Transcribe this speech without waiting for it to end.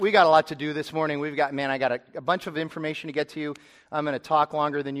We got a lot to do this morning. I got a bunch of information to get to you. I'm going to talk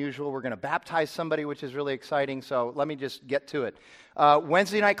longer than usual. We're going to baptize somebody, which is really exciting, so let me just get to it.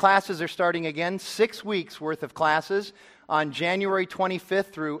 Wednesday night classes are starting again, 6 weeks worth of classes on January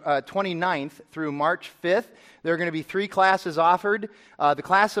 25th through 29th through March 5th. There are going to be 3 classes offered. The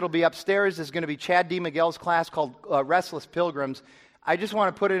class that will be upstairs is going to be Chad D. Miguel's class called Restless Pilgrims. I just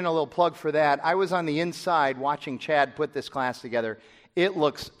want to put in a little plug for that. I was on the inside watching Chad put this class together. It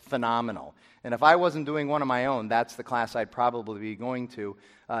looks phenomenal. And if I wasn't doing one of my own, that's the class I'd probably be going to.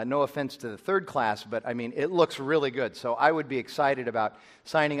 No offense to the third class, but I mean, it looks really good. So I would be excited about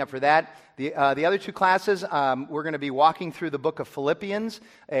signing up for that. The other 2 classes, we're going to be walking through the book of Philippians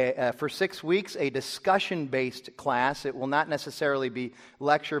for 6 weeks, a discussion-based class. It will not necessarily be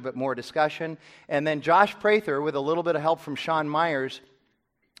lecture, but more discussion. And then Josh Prather, with a little bit of help from Sean Myers,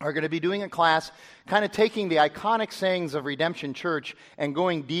 are going to be doing a class kind of taking the iconic sayings of Redemption Church and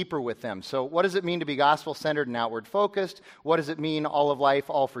going deeper with them. So what does it mean to be gospel-centered and outward-focused? What does it mean, all of life,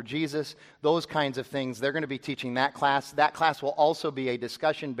 all for Jesus? Those kinds of things. They're going to be teaching that class. That class will also be a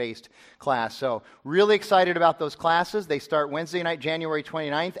discussion-based class. So really excited about those classes. They start Wednesday night, January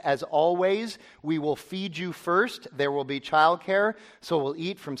 29th. As always, we will feed you first. There will be childcare, so we'll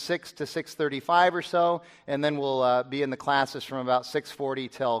eat from 6 to 6:35 or so, and then we'll be in the classes from about 6:40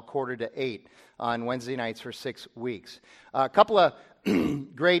 till 7:45 on Wednesday nights for 6 weeks. A couple of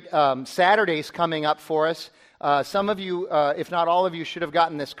great Saturdays coming up for us. Some of you, if not all of you, should have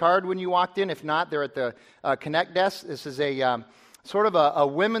gotten this card when you walked in. If not, they're at the Connect desk. This is a sort of a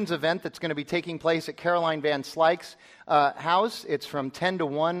women's event that's going to be taking place at Caroline Van Slyke's house. It's from 10 to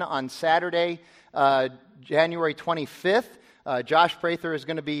 1 on Saturday, January 25th. Josh Prather is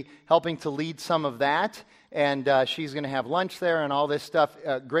going to be helping to lead some of that. And she's going to have lunch there and all this stuff.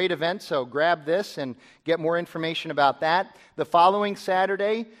 Great event, so grab this and get more information about that. The following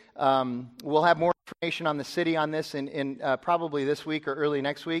Saturday, we'll have more information on the city on this in probably this week or early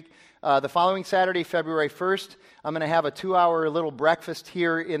next week. The following Saturday, February 1st, I'm going to have a 2-hour little breakfast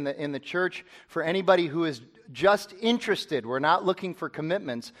here in the church for anybody who is just interested. We're not looking for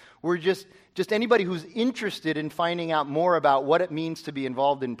commitments. We're just anybody who's interested in finding out more about what it means to be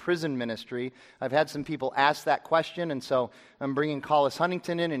involved in prison ministry. I've had some people ask that question, and so I'm bringing Collis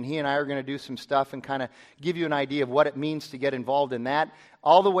Huntington in, and he and I are going to do some stuff and kind of give you an idea of what it means to get involved in that,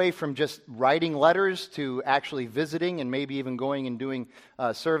 all the way from just writing letters to actually visiting and maybe even going and doing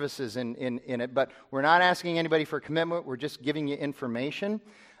services in it. But we're not asking anybody for a commitment. We're just giving you information.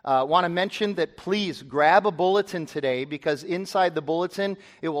 Want to mention that please grab a bulletin today, because inside the bulletin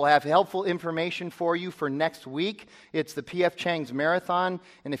it will have helpful information for you for next week. It's the P.F. Chang's Marathon,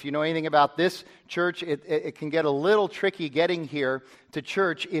 and if you know anything about this church, it can get a little tricky getting here to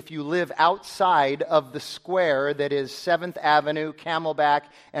church if you live outside of the square that is 7th Avenue, Camelback,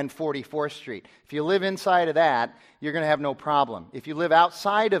 and 44th Street. If you live inside of that, you're going to have no problem. If you live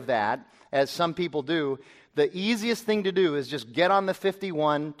outside of that, as some people do, the easiest thing to do is just get on the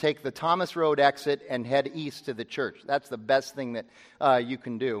 51, take the Thomas Road exit, and head east to the church. That's the best thing that you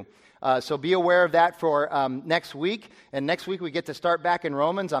can do. So be aware of that for next week. And next week we get to start back in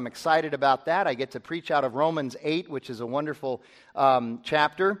Romans. I'm excited about that. I get to preach out of Romans 8, which is a wonderful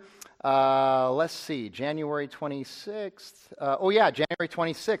chapter. Let's see, January 26th. January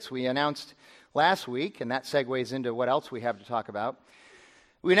 26th we announced last week, and that segues into what else we have to talk about.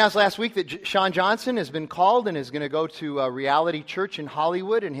 We announced last week that Sean Johnson has been called and is going to go to a Reality Church in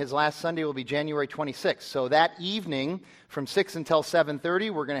Hollywood, and his last Sunday will be January 26th. So that evening, from 6 until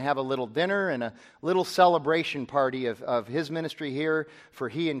 7:30, we're going to have a little dinner and a little celebration party of his ministry here for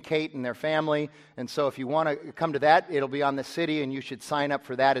he and Kate and their family. And so if you want to come to that, it'll be on the city, and you should sign up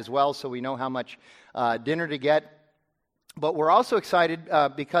for that as well so we know how much dinner to get. But we're also excited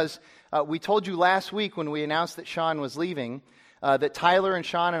because we told you last week when we announced that Sean was leaving that Tyler and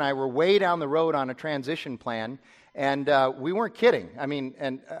Sean and I were way down the road on a transition plan, and we weren't kidding. I mean,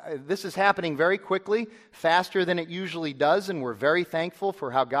 this is happening very quickly, faster than it usually does, and we're very thankful for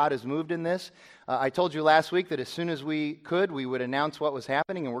how God has moved in this. I told you last week that as soon as we could, we would announce what was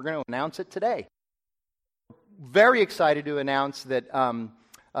happening, and we're going to announce it today. Very excited to announce that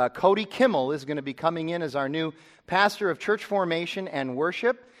Cody Kimmel is going to be coming in as our new pastor of church formation and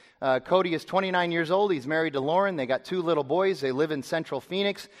worship. Cody is 29 years old. He's married to Lauren. They got 2 little boys. They live in Central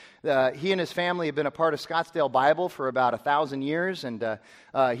Phoenix. He and his family have been a part of Scottsdale Bible for about 1,000 years, and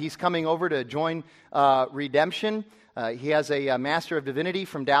he's coming over to join Redemption. He has a Master of Divinity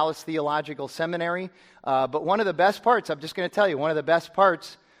from Dallas Theological Seminary. But one of the best parts, I'm just going to tell you, one of the best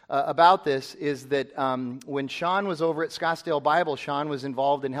parts about this is that when Sean was over at Scottsdale Bible, Sean was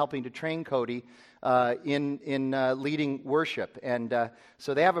involved in helping to train Cody in leading worship. And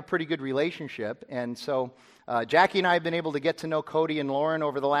so they have a pretty good relationship. And so Jackie and I have been able to get to know Cody and Lauren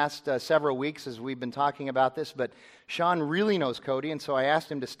over the last several weeks as we've been talking about this. But Sean really knows Cody, and so I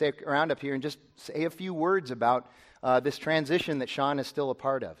asked him to stick around up here and just say a few words about this transition that Sean is still a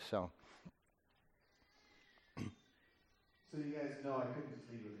part of. So you guys know I couldn't just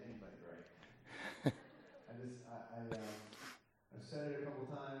leave with anybody, right? I've said it a couple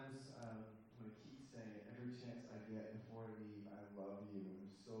times. I'm going to keep saying it every chance I get before I leave. I love you.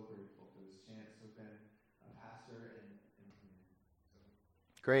 I'm so grateful for this chance to have been a pastor and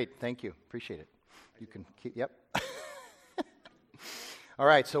Great, thank you. Appreciate it. You can keep, yep. All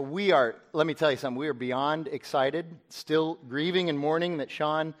right, so let me tell you something, we are beyond excited, still grieving and mourning that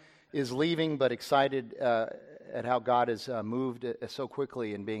Sean is leaving, but excited at how God has moved so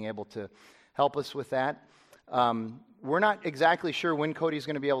quickly in being able to help us with that. We're not exactly sure when Cody's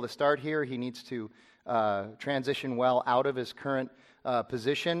going to be able to start here. He needs to transition well out of his current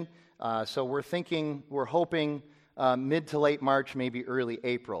position. So we're hoping mid to late March, maybe early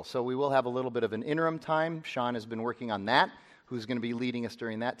April. So we will have a little bit of an interim time. Sean has been working on that, who's going to be leading us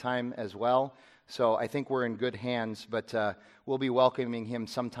during that time as well. So I think we're in good hands, but we'll be welcoming him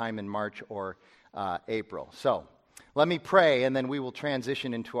sometime in March or April. So let me pray, and then we will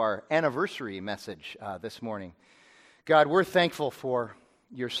transition into our anniversary message this morning. God, we're thankful for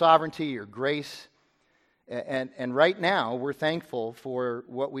your sovereignty, your grace, and right now we're thankful for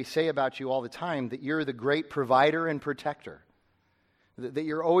what we say about you all the time, that you're the great provider and protector, that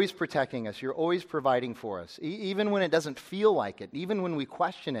you're always protecting us, you're always providing for us, even when it doesn't feel like it, even when we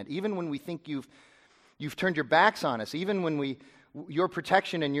question it, even when we think you've turned your backs on us, even when your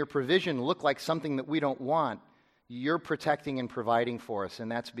protection and your provision look like something that we don't want, you're protecting and providing for us, and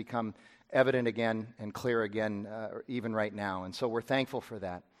that's become evident again and clear again even right now. And so we're thankful for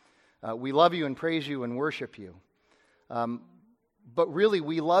that. We love you and praise you and worship you. But really,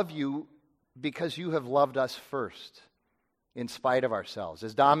 we love you because you have loved us first, in spite of ourselves.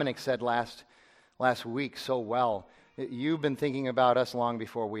 As Dominic said last week so well, you've been thinking about us long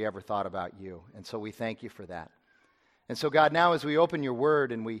before we ever thought about you. And so we thank you for that. And so, God, now as we open your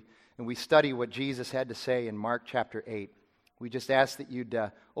word and we study what Jesus had to say in Mark chapter 8, we just ask that you'd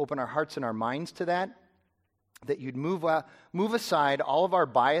open our hearts and our minds to that you'd move aside all of our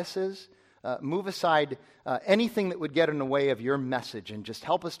biases, move aside anything that would get in the way of your message, and just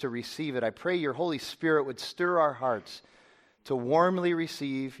help us to receive it. I pray your Holy Spirit would stir our hearts to warmly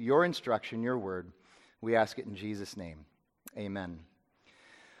receive your instruction, your word. We ask it in Jesus' name. Amen.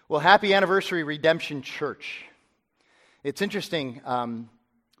 Well, happy anniversary, Redemption Church. It's interesting.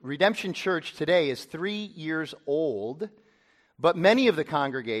 Redemption Church today is 3 years old, but many of the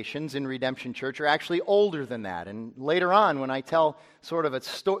congregations in Redemption Church are actually older than that. And later on, when I tell sort of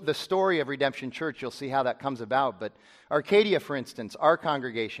the story of Redemption Church, you'll see how that comes about. But Arcadia, for instance, our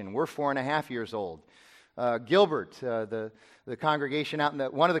congregation, we're 4.5 years old. Gilbert, the congregation out in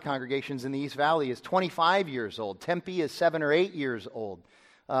one of the congregations in the East Valley, is 25 years old. Tempe is 7 or 8 years old.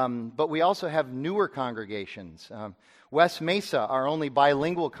 But we also have newer congregations. West Mesa, our only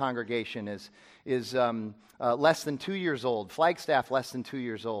bilingual congregation, is less than 2 years old. Flagstaff, less than 2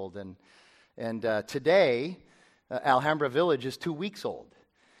 years old. And today, Alhambra Village is 2 weeks old.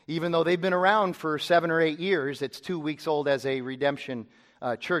 Even though they've been around for 7 or 8 years, it's 2 weeks old as a Redemption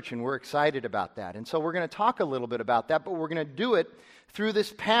church, and we're excited about that. And so we're going to talk a little bit about that, but we're going to do it through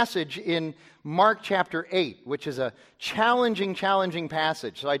this passage in Mark chapter 8, which is a challenging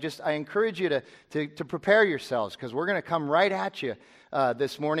passage. So I encourage you to prepare yourselves, because we're going to come right at you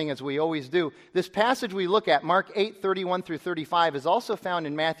this morning, as we always do. This passage we look at, Mark 8, 31 through 35, is also found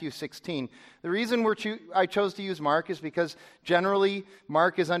in Matthew 16. The reason I chose to use Mark is because generally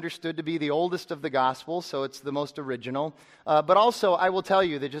Mark is understood to be the oldest of the Gospels, so it's the most original. But also, I will tell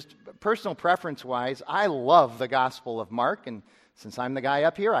you that just personal preference-wise, I love the Gospel of Mark, and since I'm the guy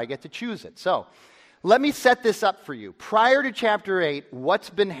up here, I get to choose it. So let me set this up for you. Prior to chapter 8, what's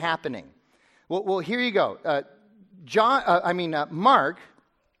been happening? Well, here you go. Mark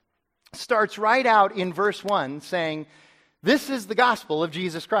starts right out in verse 1 saying, this is the gospel of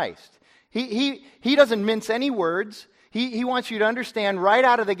Jesus Christ. He doesn't mince any words. He wants you to understand right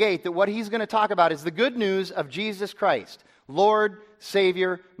out of the gate that what he's going to talk about is the good news of Jesus Christ, Lord,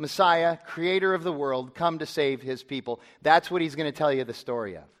 Savior, Messiah, Creator of the world, come to save his people. That's what he's going to tell you the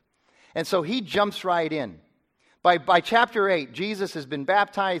story of. And so he jumps right in. By chapter 8, Jesus has been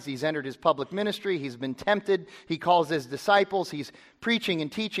baptized, he's entered his public ministry, he's been tempted, he calls his disciples, he's preaching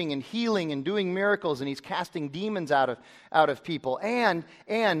and teaching and healing and doing miracles, and he's casting demons out of people. And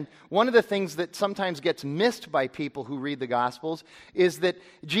one of the things that sometimes gets missed by people who read the Gospels is that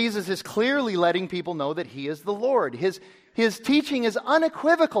Jesus is clearly letting people know that he is the Lord. His teaching is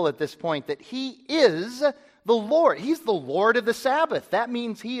unequivocal at this point that he is the Lord. He's the Lord of the Sabbath. That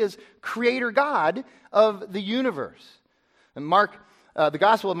means he is creator God of the universe. And the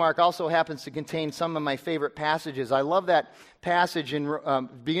Gospel of Mark also happens to contain some of my favorite passages. I love that passage in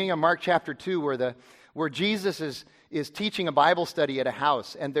beginning of Mark chapter 2 where Jesus is teaching a Bible study at a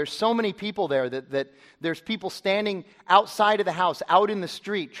house. And there's so many people there that there's people standing outside of the house, out in the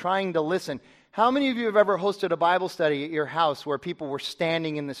street, trying to listen. How many of you have ever hosted a Bible study at your house where people were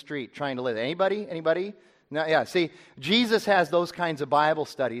standing in the street trying to listen? Anybody? No, yeah, see, Jesus has those kinds of Bible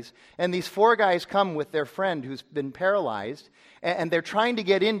studies, and these 4 guys come with their friend who's been paralyzed, and they're trying to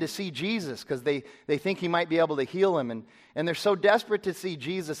get in to see Jesus because they think he might be able to heal him, and they're so desperate to see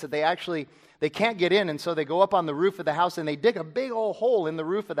Jesus that they can't get in, and so they go up on the roof of the house, and they dig a big old hole in the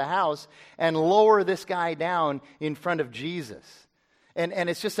roof of the house and lower this guy down in front of Jesus. And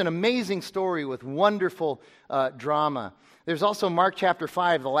it's just an amazing story with wonderful drama. There's also Mark chapter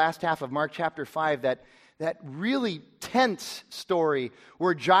 5, the last half of Mark chapter 5, that really tense story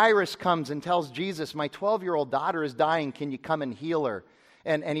where Jairus comes and tells Jesus, my 12-year-old daughter is dying, can you come and heal her?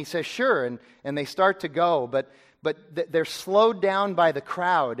 And he says, sure, and they start to go, but they're slowed down by the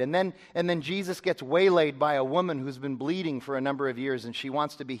crowd, and then Jesus gets waylaid by a woman who's been bleeding for a number of years, and she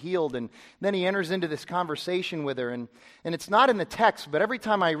wants to be healed, and then he enters into this conversation with her, and it's not in the text, but every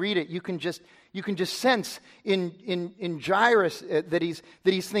time I read it, you can just sense in Jairus that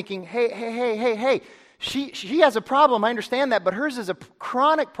he's thinking, hey, She has a problem, I understand that, but hers is a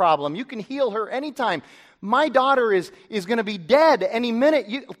chronic problem. You can heal her anytime. My daughter is going to be dead any minute.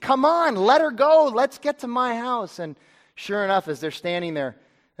 Come on, let her go. Let's get to my house. And sure enough, as they're standing there,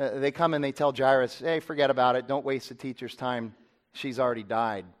 they come and they tell Jairus, hey, forget about it. Don't waste the teacher's time. She's already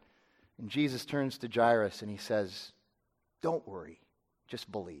died. And Jesus turns to Jairus and he says, don't worry.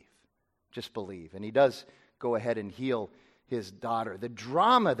 Just believe. Just believe. And he does go ahead and heal his daughter. The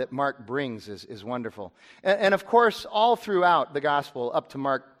drama that Mark brings is wonderful. And of course, all throughout the gospel, up to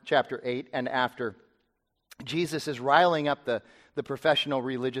Mark chapter 8 and after, Jesus is riling up the professional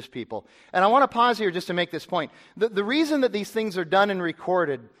religious people. And I want to pause here just to make this point. The reason that these things are done and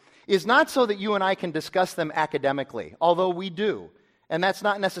recorded is not so that you and I can discuss them academically, although we do. And that's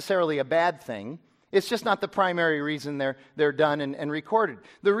not necessarily a bad thing. It's just not the primary reason they're done and recorded.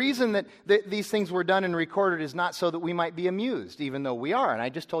 The reason that these things were done and recorded is not so that we might be amused, even though we are. And I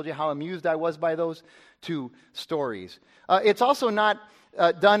just told you how amused I was by those 2 stories. It's also not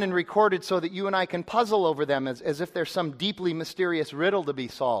done and recorded so that you and I can puzzle over them as if there's some deeply mysterious riddle to be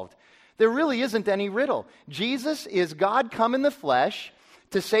solved. There really isn't any riddle. Jesus is God come in the flesh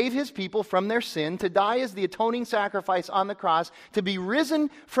to save his people from their sin, to die as the atoning sacrifice on the cross, to be risen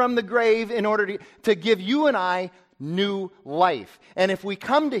from the grave in order to give you and I new life. And if we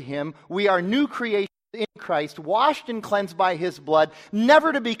come to him, we are new creations in Christ, washed and cleansed by his blood,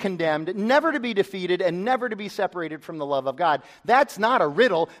 never to be condemned, never to be defeated, and never to be separated from the love of God. That's not a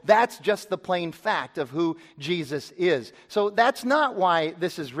riddle. That's just the plain fact of who Jesus is. So that's not why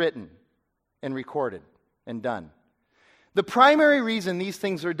this is written and recorded and done. The primary reason these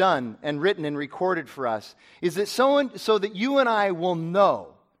things are done and written and recorded for us is that so that you and I will know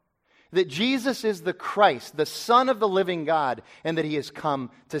that Jesus is the Christ, the Son of the living God, and that he has come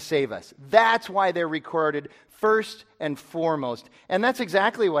to save us. That's why they're recorded first and foremost. And that's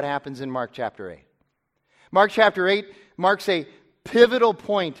exactly what happens in Mark chapter 8. Mark chapter 8 marks a pivotal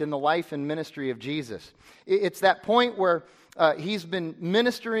point in the life and ministry of Jesus. It's that point where he's been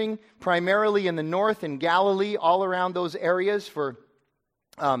ministering primarily in the north, in Galilee, all around those areas for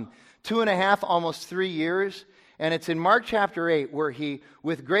 2.5, almost 3 years. And it's in Mark chapter 8 where he,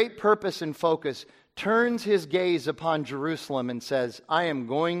 with great purpose and focus, turns his gaze upon Jerusalem and says, I am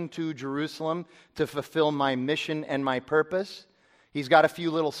going to Jerusalem to fulfill my mission and my purpose. He's got a few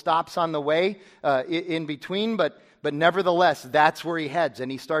little stops on the way in between, but nevertheless, that's where he heads.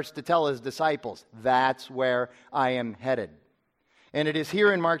 And he starts to tell his disciples, that's where I am headed. And it is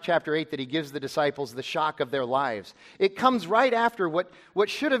here in Mark chapter 8 that he gives the disciples the shock of their lives. It comes right after what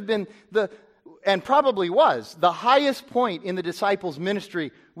should have been and probably was, the highest point in the disciples'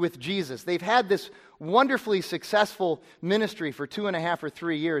 ministry with Jesus. They've had this wonderfully successful ministry for 2.5 or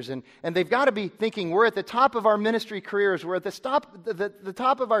 3 years, and they've got to be thinking, we're at the top of our ministry careers, we're at the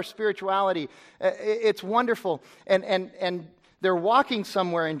top of our spirituality. It's wonderful. And they're walking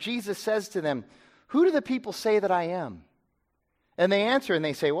somewhere, and Jesus says to them, who do the people say that I am? And they answer and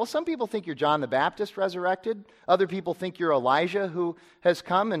they say, well, some people think you're John the Baptist resurrected. Other people think you're Elijah who has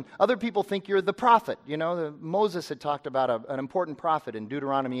come. And other people think you're the prophet. You know, Moses had talked about an important prophet in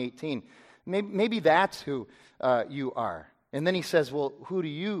Deuteronomy 18. Maybe that's who you are. And then he says, well, who do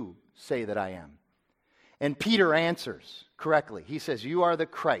you say that I am? And Peter answers correctly. He says, you are the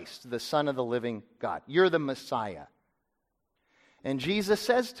Christ, the Son of the living God. You're the Messiah. And Jesus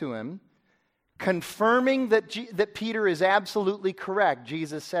says to him, confirming that Peter is absolutely correct,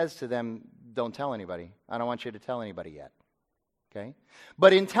 Jesus says to them, don't tell anybody. I don't want you to tell anybody yet. Okay?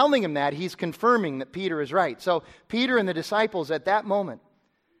 But in telling him that, he's confirming that Peter is right. So Peter and the disciples at that moment,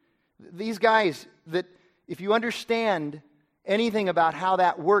 these guys that, if you understand anything about how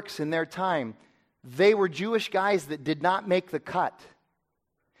that works in their time, they were Jewish guys that did not make the cut.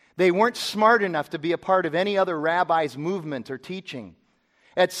 They weren't smart enough to be a part of any other rabbi's movement or teaching.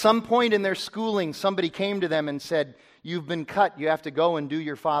 At some point in their schooling, somebody came to them and said, you've been cut, you have to go and do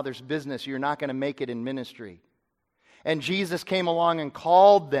your father's business, you're not going to make it in ministry. And Jesus came along and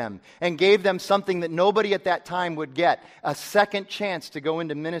called them and gave them something that nobody at that time would get, a second chance to go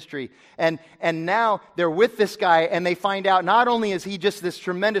into ministry. And now they're with this guy and they find out not only is he just this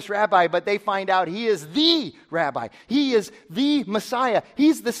tremendous rabbi, but they find out he is the rabbi. He is the Messiah.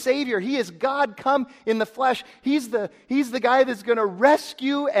 He's the Savior. He is God come in the flesh. He's the guy that's going to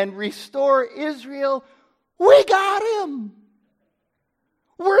rescue and restore Israel. We got him.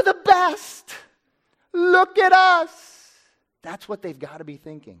 We're the best. Look at us. That's what they've got to be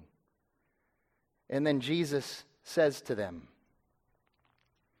thinking. And then Jesus says to them,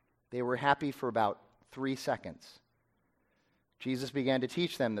 they were happy for about 3 seconds. Jesus began to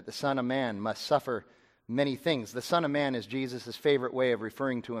teach them that the Son of Man must suffer many things. The Son of Man is Jesus' favorite way of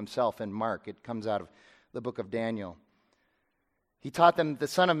referring to himself in Mark. It comes out of the book of Daniel. He taught them that the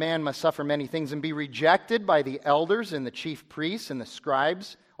Son of Man must suffer many things and be rejected by the elders and the chief priests and the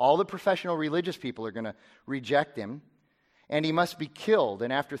scribes. All the professional religious people are going to reject him. And he must be killed,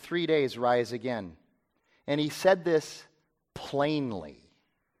 and after 3 days rise again. And he said this plainly.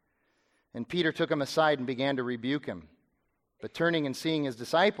 And Peter took him aside and began to rebuke him. But turning and seeing his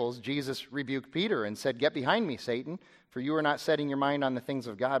disciples, Jesus rebuked Peter and said, get behind me, Satan, for you are not setting your mind on the things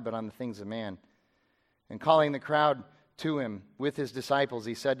of God, but on the things of man. And calling the crowd to him with his disciples,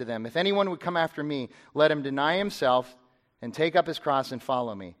 he said to them, if anyone would come after me, let him deny himself and take up his cross and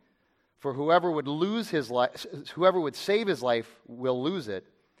follow me. For whoever would save his life will lose it,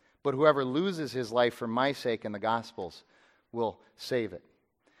 but whoever loses his life for my sake and the gospel's will save it.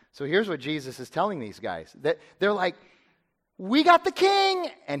 So here's what Jesus is telling these guys. That they're like, we got the king,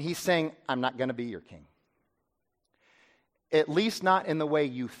 and he's saying, I'm not going to be your king. At least not in the way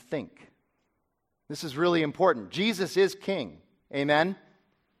you think. This is really important. Jesus is king. Amen?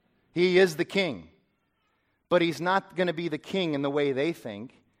 He is the king. But he's not going to be the king in the way they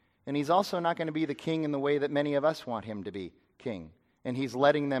think. And he's also not going to be the king in the way that many of us want him to be king. And he's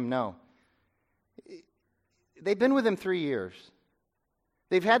letting them know. They've been with him 3 years.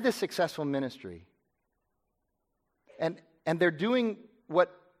 They've had this successful ministry. And they're doing what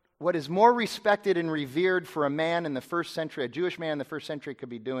is more respected and revered for a man in the first century, a Jewish man in the first century could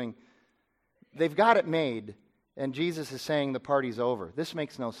be doing. They've got it made. And Jesus is saying the party's over. This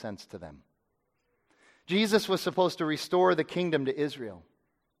makes no sense to them. Jesus was supposed to restore the kingdom to Israel.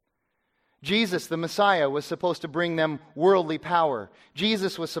 Jesus, the Messiah, was supposed to bring them worldly power.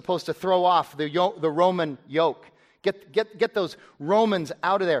 Jesus was supposed to throw off the Roman yoke. Get those Romans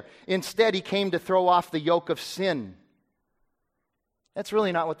out of there. Instead, he came to throw off the yoke of sin. That's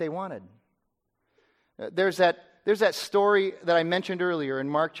really not what they wanted. There's that story that I mentioned earlier in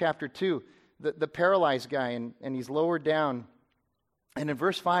Mark chapter 2, the paralyzed guy, and he's lowered down. And in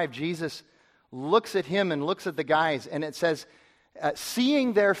verse 5, Jesus looks at him and looks at the guys, and it says,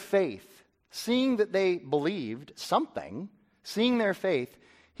 seeing their faith, seeing that they believed something, seeing their faith,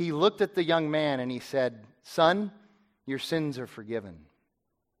 he looked at the young man and he said, son, your sins are forgiven.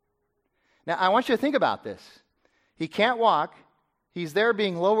 Now, I want you to think about this. He can't walk. He's there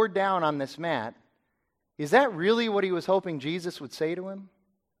being lowered down on this mat. Is that really what he was hoping Jesus would say to him?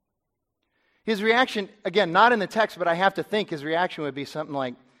 His reaction, again, not in the text, but I have to think his reaction would be something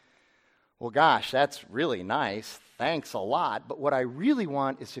like, well, gosh, that's really nice. Thanks a lot. But what I really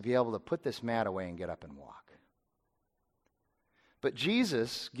want is to be able to put this mat away and get up and walk. But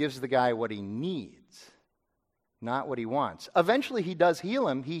Jesus gives the guy what he needs, not what he wants. Eventually, he does heal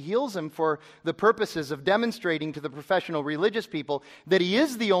him. He heals him for the purposes of demonstrating to the professional religious people that he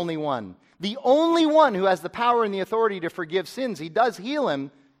is the only one who has the power and the authority to forgive sins. He does heal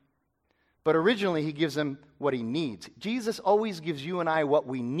him. But originally, he gives them what he needs. Jesus always gives you and I what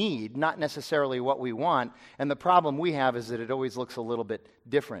we need, not necessarily what we want. And the problem we have is that it always looks a little bit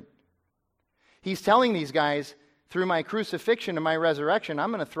different. He's telling these guys, through my crucifixion and my resurrection,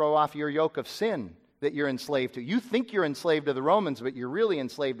 I'm going to throw off your yoke of sin that you're enslaved to. You think you're enslaved to the Romans, but you're really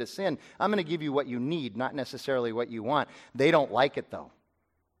enslaved to sin. I'm going to give you what you need, not necessarily what you want. They don't like it, though.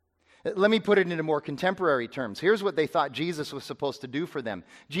 Let me put it into more contemporary terms. Here's what they thought Jesus was supposed to do for them.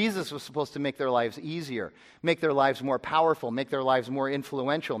 Jesus was supposed to make their lives easier, make their lives more powerful, make their lives more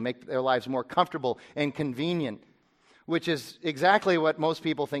influential, make their lives more comfortable and convenient, which is exactly what most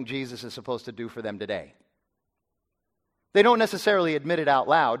people think Jesus is supposed to do for them today. They don't necessarily admit it out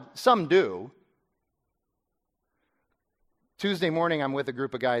loud. Some do. Tuesday morning, I'm with a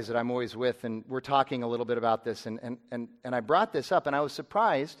group of guys that I'm always with, and we're talking a little bit about this, and I brought this up, and I was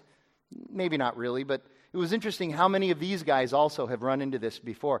surprised. Maybe not really, but it was interesting how many of these guys also have run into this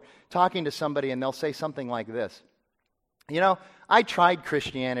before. Talking to somebody and they'll say something like this. You know, I tried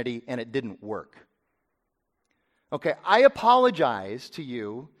Christianity and it didn't work. Okay, I apologize to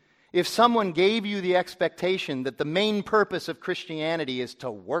you if someone gave you the expectation that the main purpose of Christianity is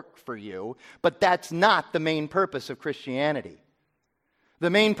to work for you, but that's not the main purpose of Christianity. The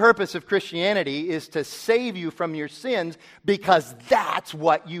main purpose of Christianity is to save you from your sins because that's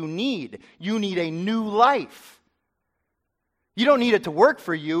what you need. You need a new life. You don't need it to work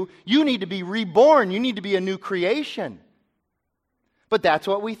for you. You need to be reborn. You need to be a new creation. But that's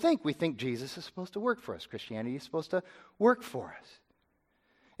what we think. We think Jesus is supposed to work for us. Christianity is supposed to work for us.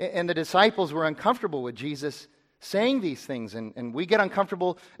 And the disciples were uncomfortable with Jesus saying these things, and we get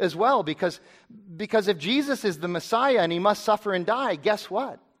uncomfortable as well because if Jesus is the Messiah and he must suffer and die, guess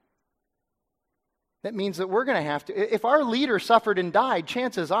what? That means that we're going to have to, if our leader suffered and died,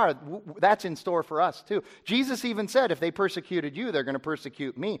 chances are that's in store for us too. Jesus even said, if they persecuted you, they're going to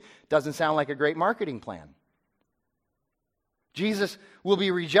persecute me. Doesn't sound like a great marketing plan. Jesus will be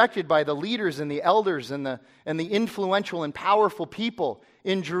rejected by the leaders and the elders and the influential and powerful people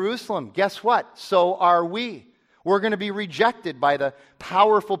in Jerusalem. Guess what? So are we. We're going to be rejected by the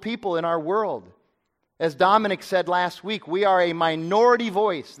powerful people in our world. As Dominic said last week, we are a minority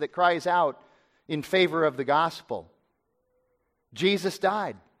voice that cries out in favor of the gospel. Jesus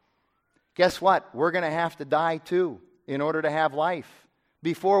died. Guess what? We're going to have to die too in order to have life.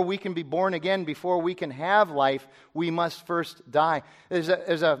 Before we can be born again, before we can have life, we must first die. There's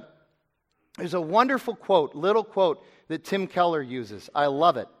a wonderful quote, little quote that Tim Keller uses. I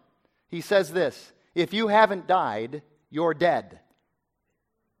love it. He says this: if you haven't died, you're dead.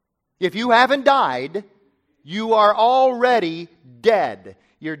 If you haven't died, you are already dead.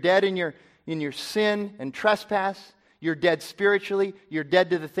 You're dead in your sin and trespass. You're dead spiritually. You're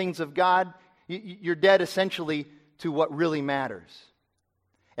dead to the things of God. You're dead essentially to what really matters.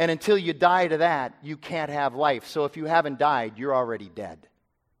 And until you die to that, you can't have life. So if you haven't died, you're already dead.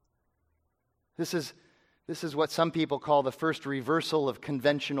 This is what some people call the first reversal of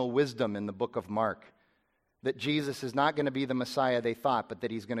conventional wisdom in the book of Mark. That Jesus is not going to be the Messiah they thought, but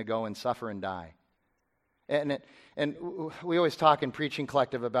that he's going to go and suffer and die. And we always talk in Preaching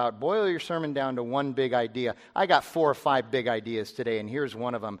Collective about boil your sermon down to one big idea. I got 4 or 5 big ideas today, and here's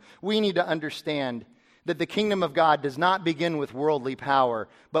one of them. We need to understand that the kingdom of God does not begin with worldly power,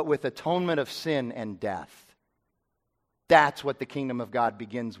 but with atonement of sin and death. That's what the kingdom of God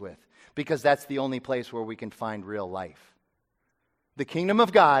begins with, because that's the only place where we can find real life. The kingdom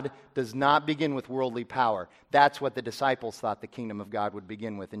of God does not begin with worldly power. That's what the disciples thought the kingdom of God would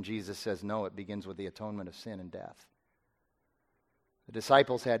begin with, and Jesus says, no, it begins with the atonement of sin and death. The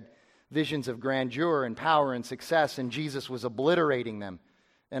disciples had visions of grandeur and power and success, and Jesus was obliterating them.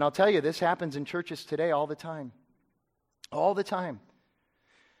 And I'll tell you, this happens in churches today all the time. All the time.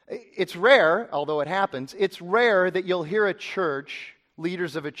 It's rare, although it happens, it's rare that you'll hear a church,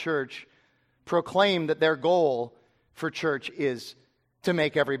 leaders of a church, proclaim that their goal for church is to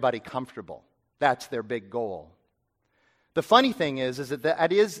make everybody comfortable. That's their big goal. The funny thing is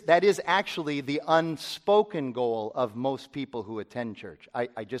that is actually the unspoken goal of most people who attend church.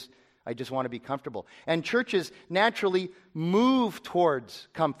 I just want to be comfortable. And churches naturally move towards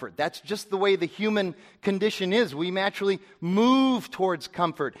comfort. That's just the way the human condition is. We naturally move towards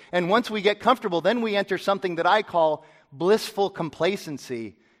comfort. And once we get comfortable, then we enter something that I call blissful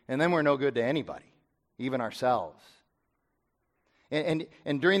complacency, and then we're no good to anybody, even ourselves. And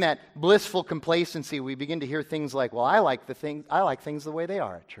during that blissful complacency, we begin to hear things like, well, I like things the way they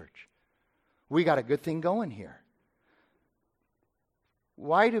are at church. We got a good thing going here.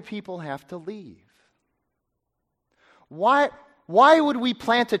 Why do people have to leave? Why would we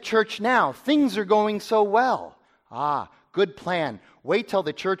plant a church now? Things are going so well. Good plan. Wait till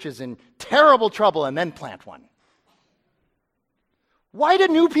the church is in terrible trouble and then plant one. Why do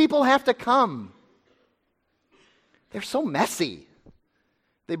new people have to come? They're so messy.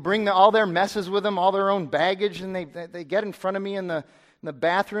 They bring all their messes with them, all their own baggage, and they get in front of me in the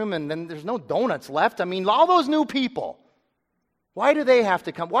bathroom, and then there's no donuts left. I mean, all those new people. Why do they have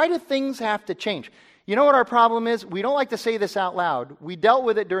to come? Why do things have to change? You know what our problem is? We don't like to say this out loud. We dealt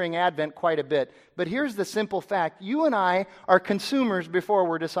with it during Advent quite a bit. But here's the simple fact. You and I are consumers before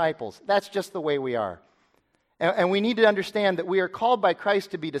we're disciples. That's just the way we are. And we need to understand that we are called by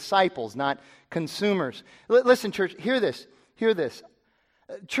Christ to be disciples, not consumers. Listen, church, hear this. Hear this.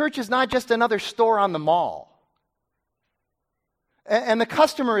 Church is not just another store on the mall. And the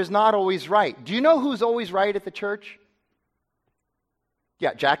customer is not always right. Do you know who's always right at the church?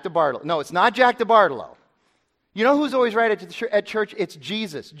 Yeah, Jack DeBartolo. No, it's not Jack DeBartolo. You know who's always right at church? It's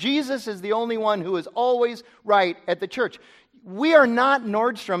Jesus. Jesus is the only one who is always right at the church. We are not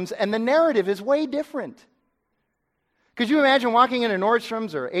Nordstrom's, and the narrative is way different. Could you imagine walking into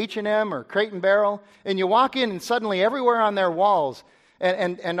Nordstrom's or H&M or Crate and Barrel, and you walk in and suddenly everywhere on their walls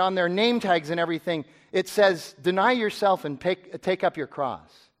and on their name tags and everything, it says, deny yourself and take up your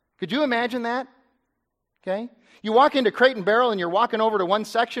cross. Could you imagine that? Okay? You walk into Crate and Barrel and you're walking over to one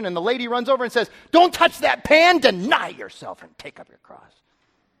section and the lady runs over and says, don't touch that pan, deny yourself and take up your cross.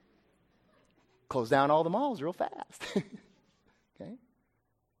 Close down all the malls real fast. Okay?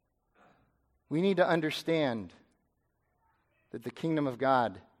 We need to understand that the kingdom of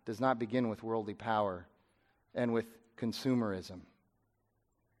God does not begin with worldly power and with consumerism.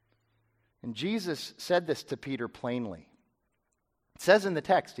 And Jesus said this to Peter plainly. It says in the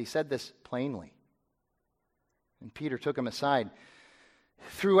text, he said this plainly. And Peter took him aside.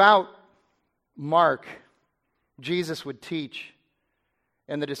 Throughout Mark, Jesus would teach,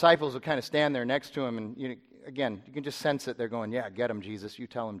 and the disciples would kind of stand there next to him, and you can just sense it. They're going, yeah, get him, Jesus. You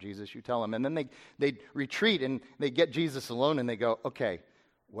tell him, Jesus. You tell him. And then they'd retreat, and they get Jesus alone, and they go, okay,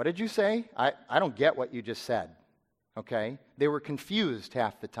 what did you say? I don't get what you just said. Okay? They were confused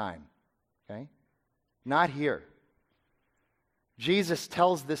half the time. Okay? Not here. Jesus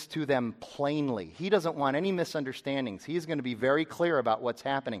tells this to them plainly. He doesn't want any misunderstandings. He's going to be very clear about what's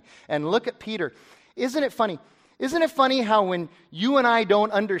happening. And look at Peter. Isn't it funny? Isn't it funny how when you and I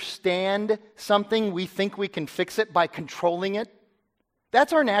don't understand something, we think we can fix it by controlling it?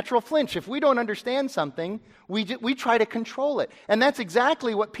 That's our natural flinch. If we don't understand something, we try to control it. And that's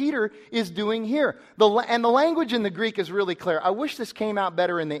exactly what Peter is doing here. And the language in the Greek is really clear. I wish this came out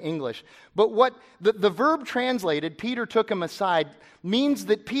better in the English. But what the verb translated, Peter took him aside, means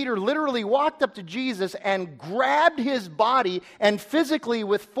that Peter literally walked up to Jesus and grabbed his body and physically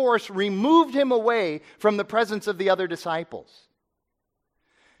with force removed him away from the presence of the other disciples.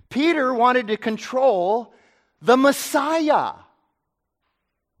 Peter wanted to control the Messiah.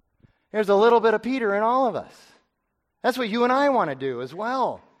 There's a little bit of Peter in all of us. That's what you and I want to do as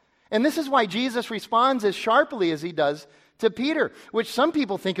well. And this is why Jesus responds as sharply as he does to Peter, which some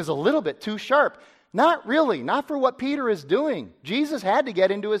people think is a little bit too sharp. Not really, not for what Peter is doing. Jesus had to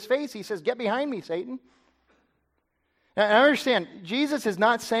get into his face. He says, get behind me, Satan. Now, I understand, Jesus is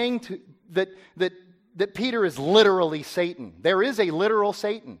not saying that Peter is literally Satan. There is a literal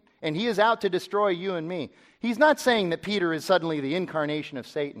Satan, and he is out to destroy you and me. He's not saying that Peter is suddenly the incarnation of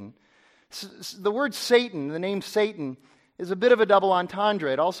Satan. The word Satan, the name Satan, is a bit of a double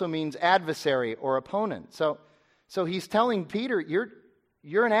entendre. It also means adversary or opponent. So he's telling Peter,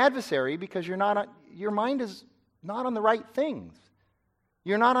 you're an adversary because your mind is not on the right things.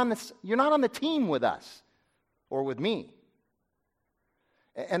 You're not on the team with us or with me.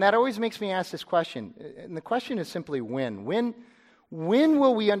 And that always makes me ask this question. And the question is simply when. When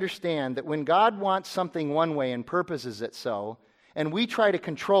will we understand that when God wants something one way and purposes it so, and we try to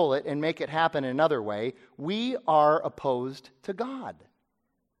control it and make it happen another way, we are opposed to God.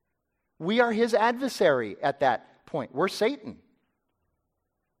 We are his adversary at that point. We're Satan.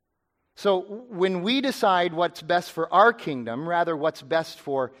 So when we decide what's best for our kingdom, rather what's best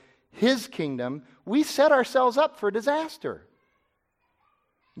for his kingdom, we set ourselves up for disaster.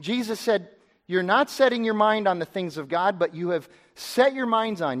 Jesus said, you're not setting your mind on the things of God, but you have set your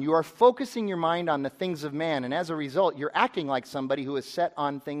minds on. You are focusing your mind on the things of man. And as a result, you're acting like somebody who is set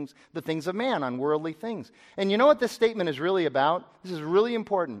on the things of man, on worldly things. And you know what this statement is really about? This is really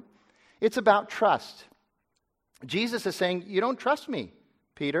important. It's about trust. Jesus is saying, you don't trust me,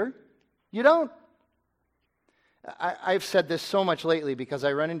 Peter. You don't. I've said this so much lately because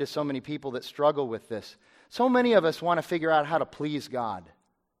I run into so many people that struggle with this. So many of us want to figure out how to please God.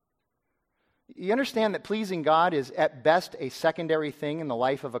 You understand that pleasing God is at best a secondary thing in the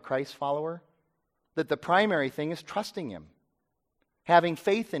life of a Christ follower? That the primary thing is trusting him. having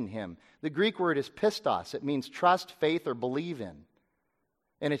faith in him. The Greek word is pistos. It means trust, faith, or believe in.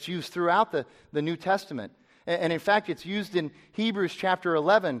 And it's used throughout the New Testament. And in fact, it's used in Hebrews chapter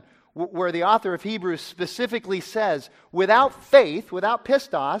 11, where the author of Hebrews specifically says, without faith, without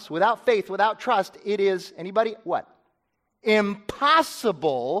pistos, without faith, without trust, it is, anybody, what?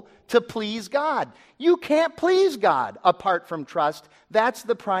 Impossible to please God. You can't please God apart from trust. That's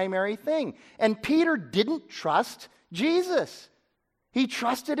the primary thing. And Peter didn't trust Jesus. He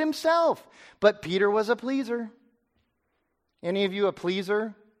trusted himself. But Peter was a pleaser. Any of you a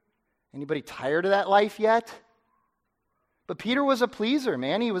pleaser? Anybody tired of that life yet? But Peter was a pleaser,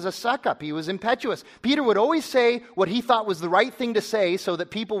 man. He was a suck-up. He was impetuous. Peter would always say what he thought was the right thing to say so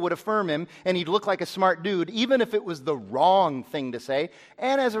that people would affirm him and he'd look like a smart dude, even if it was the wrong thing to say.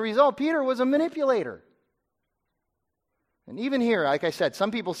 And as a result, Peter was a manipulator. And even here, like I said,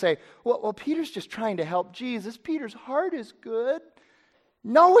 some people say, well, Peter's just trying to help Jesus. Peter's heart is good.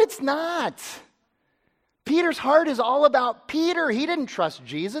 No, it's not. Peter's heart is all about Peter. He didn't trust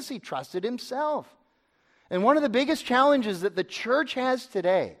Jesus. He trusted himself. And one of the biggest challenges that the church has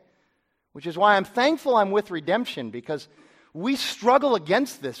today, which is why I'm thankful I'm with Redemption, because we struggle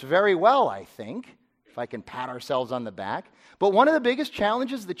against this very well, I think, if I can pat ourselves on the back. But one of the biggest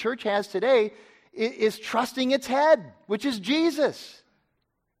challenges the church has today is trusting its head, which is Jesus.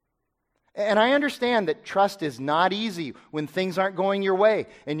 And I understand that trust is not easy when things aren't going your way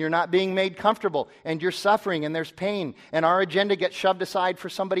and you're not being made comfortable and you're suffering and there's pain and our agenda gets shoved aside for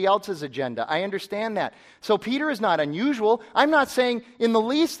somebody else's agenda. I understand that. So Peter is not unusual. I'm not saying in the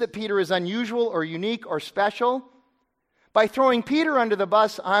least that Peter is unusual or unique or special. By throwing Peter under the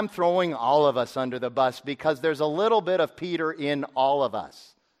bus, I'm throwing all of us under the bus because there's a little bit of Peter in all of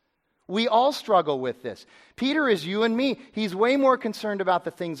us. We all struggle with this. Peter is you and me. He's way more concerned about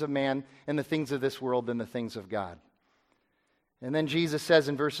the things of man and the things of this world than the things of God. And then Jesus says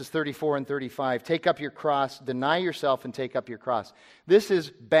in verses 34 and 35, take up your cross, deny yourself, and take up your cross. This is,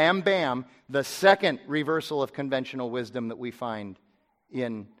 bam, bam, the second reversal of conventional wisdom that we find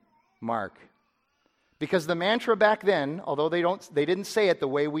in Mark. Because the mantra back then, although they didn't say it the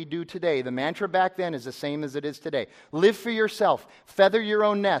way we do today, the mantra back then is the same as it is today. Live for yourself. Feather your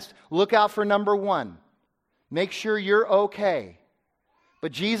own nest. Look out for number one. Make sure you're okay.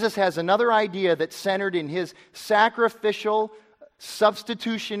 But Jesus has another idea that's centered in his sacrificial,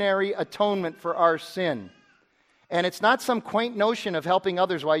 substitutionary atonement for our sin. And it's not some quaint notion of helping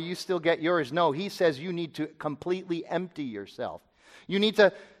others while you still get yours. No, he says you need to completely empty yourself. You need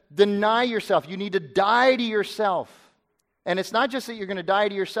to deny yourself. You need to die to yourself. And it's not just that you're going to die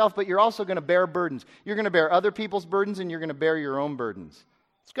to yourself, but you're also going to bear burdens. You're going to bear other people's burdens and you're going to bear your own burdens.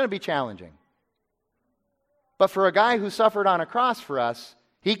 It's going to be challenging. But for a guy who suffered on a cross for us,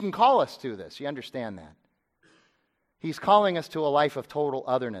 he can call us to this. You understand that? He's calling us to a life of total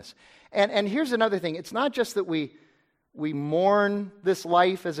otherness. And here's another thing. It's not just that we mourn this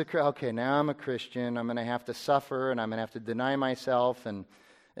life as okay, now I'm a Christian. I'm going to have to suffer and I'm going to have to deny myself and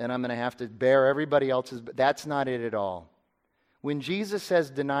I'm going to have to bear everybody else's. That's not it at all. When Jesus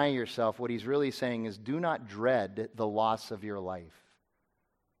says deny yourself, what he's really saying is do not dread the loss of your life.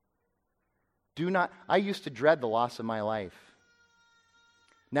 I used to dread the loss of my life.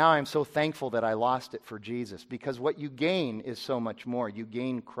 Now I'm so thankful that I lost it for Jesus, because what you gain is so much more. You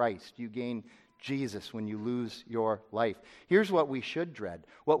gain Christ. You gain Jesus when you lose your life. Here's what we should dread.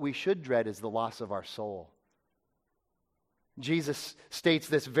 What we should dread is the loss of our soul. Jesus states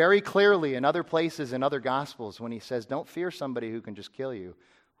this very clearly in other places in other Gospels when he says, don't fear somebody who can just kill you.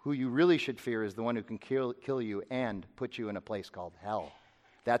 Who you really should fear is the one who can kill you and put you in a place called hell.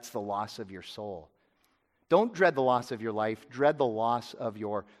 That's the loss of your soul. Don't dread the loss of your life. Dread the loss of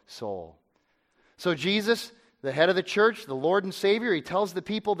your soul. So Jesus, the head of the church, the Lord and Savior, he tells the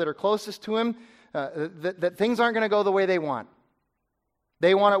people that are closest to him that things aren't going to go the way they want.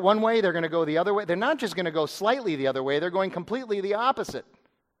 They want it one way, they're going to go the other way. They're not just going to go slightly the other way, they're going completely the opposite.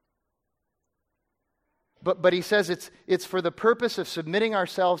 But he says it's for the purpose of submitting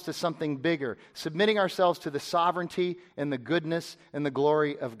ourselves to something bigger, submitting ourselves to the sovereignty and the goodness and the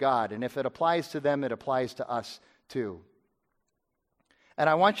glory of God. And if it applies to them, it applies to us too. And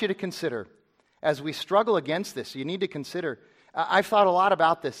I want you to consider, as we struggle against this, you need to consider, I've thought a lot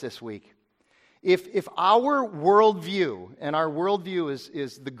about this week. If our worldview, and our worldview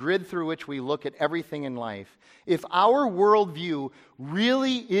is the grid through which we look at everything in life, if our worldview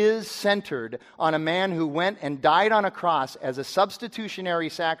really is centered on a man who went and died on a cross as a substitutionary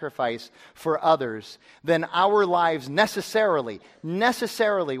sacrifice for others, then our lives necessarily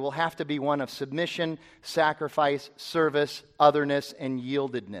will have to be one of submission, sacrifice, service, otherness, and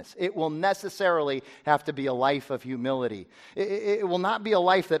yieldedness. It will necessarily have to be a life of humility. It will not be a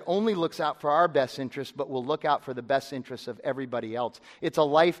life that only looks out for our best interests, but will look out for the best interests of everybody else. It's a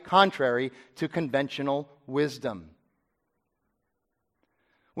life contrary to conventional wisdom.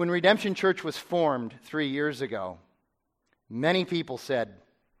 When Redemption Church was formed 3 years ago, many people said,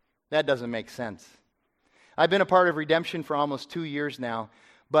 that doesn't make sense. I've been a part of Redemption for almost 2 years now,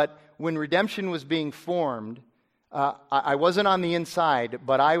 but when Redemption was being formed, I wasn't on the inside,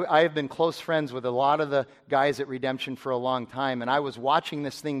 but I have been close friends with a lot of the guys at Redemption for a long time, and I was watching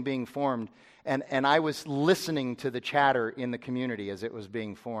this thing being formed, and I was listening to the chatter in the community as it was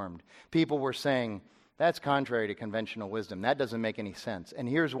being formed. People were saying, that's contrary to conventional wisdom. That doesn't make any sense. And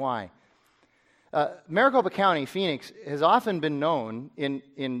here's why. Maricopa County, Phoenix, has often been known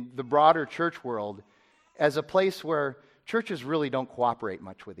in the broader church world as a place where churches really don't cooperate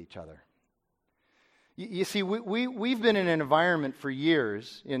much with each other. You see, we've been in an environment for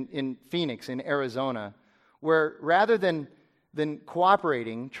years in Phoenix, in Arizona, where rather than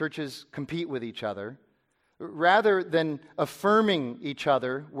cooperating, churches compete with each other. Rather than affirming each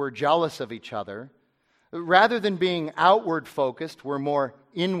other, we're jealous of each other. Rather than being outward focused, we're more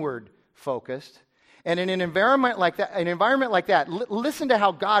inward focused. And in an environment like that, listen to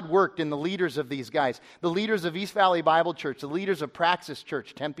how God worked in the leaders of these guys. The leaders of East Valley Bible Church, the leaders of Praxis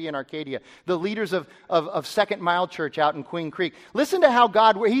Church, Tempe and Arcadia, the leaders of Second Mile Church out in Queen Creek. Listen to how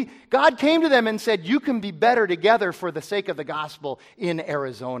God came to them and said, you can be better together for the sake of the gospel in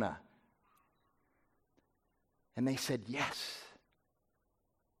Arizona. And they said yes.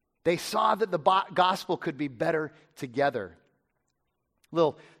 They saw that the gospel could be better together.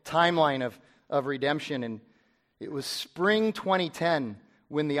 Little timeline of Redemption, and it was spring 2010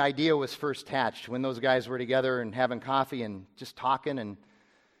 when the idea was first hatched, when those guys were together and having coffee and just talking and,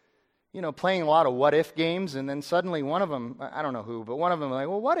 playing a lot of what-if games, and then suddenly one of them, I don't know who, but one of them was like,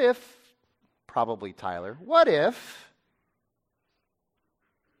 well, what if, probably Tyler, what if?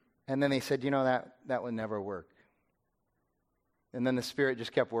 And then they said, that would never work. And then the Spirit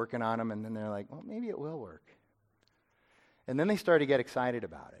just kept working on them, and then they're like, well, maybe it will work. And then they started to get excited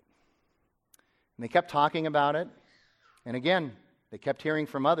about it. And they kept talking about it. And again, they kept hearing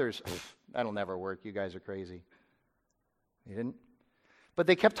from others, that'll never work, you guys are crazy. They didn't. But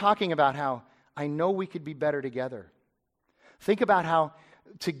they kept talking about how, I know we could be better together. Think about how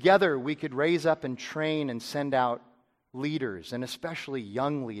together we could raise up and train and send out leaders, and especially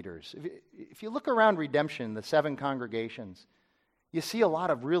young leaders. If you look around Redemption, the 7 congregations, you see a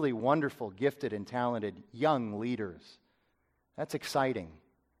lot of really wonderful, gifted, and talented young leaders. That's exciting.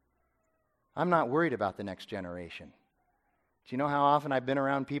 I'm not worried about the next generation. Do you know how often I've been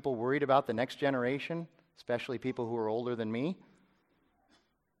around people worried about the next generation, especially people who are older than me?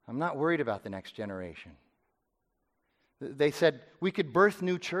 I'm not worried about the next generation. They said we could birth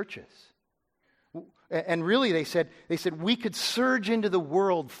new churches. And really, they said we could surge into the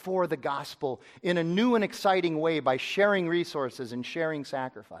world for the gospel in a new and exciting way by sharing resources and sharing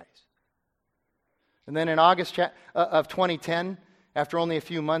sacrifice. And then in August of 2010, after only a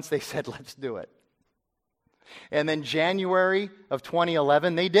few months, they said, let's do it. And then January of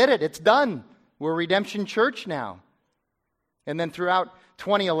 2011, they did it. It's done. We're Redemption Church now. And then throughout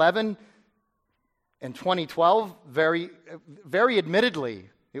 2011 and 2012, very, very admittedly,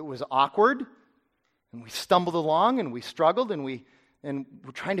 it was awkward. And we stumbled along and we struggled and we're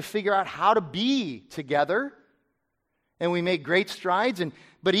trying to figure out how to be together. And we made great strides.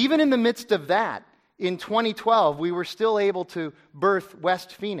 But even in the midst of that, in 2012, we were still able to birth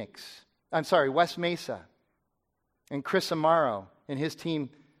West Mesa, and Chris Amaro and his team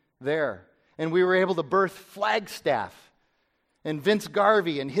there. And we were able to birth Flagstaff and Vince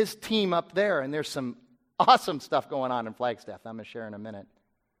Garvey and his team up there. And there's some awesome stuff going on in Flagstaff I'm going to share in a minute.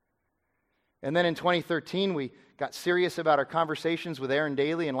 And then in 2013, we got serious about our conversations with Aaron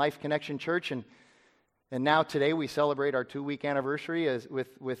Daly and Life Connection Church. And now today we celebrate our 2-week anniversary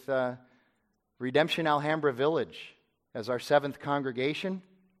with Redemption Alhambra Village as our 7th congregation.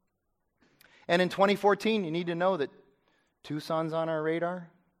 And in 2014, you need to know that Tucson's on our radar.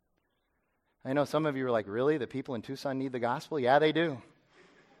 I know some of you are like, really? The people in Tucson need the gospel? Yeah, they do.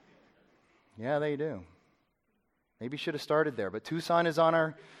 Yeah, they do. Maybe should have started there, but Tucson is on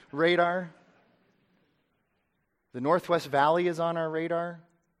our radar. The Northwest Valley is on our radar.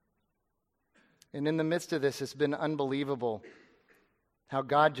 And in the midst of this, it's been unbelievable how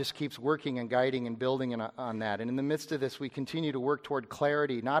God just keeps working and guiding and building on that. And in the midst of this, we continue to work toward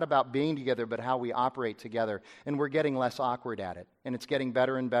clarity, not about being together, but how we operate together. And we're getting less awkward at it. And it's getting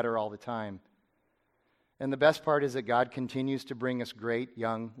better and better all the time. And the best part is that God continues to bring us great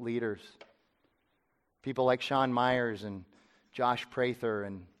young leaders. People like Sean Myers and Josh Prather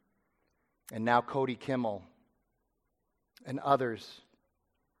and now Cody Kimmel and others.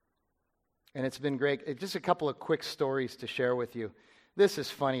 And it's been great. Just a couple of quick stories to share with you. This is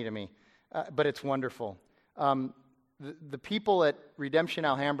funny to me, but it's wonderful. The people at Redemption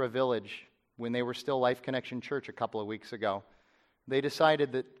Alhambra Village, when they were still Life Connection Church a couple of weeks ago, they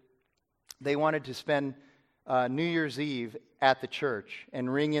decided that they wanted to spend New Year's Eve at the church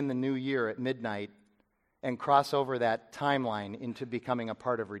and ring in the new year at midnight and cross over that timeline into becoming a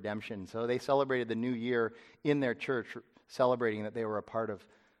part of Redemption. So they celebrated the new year in their church, celebrating that they were a part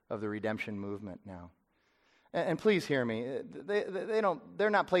of the Redemption movement now. And please hear me. They're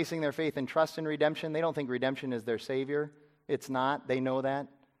not placing their faith and trust in redemption. They don't think redemption is their Savior. It's not. They know that.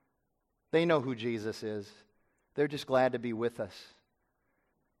 They know who Jesus is. They're just glad to be with us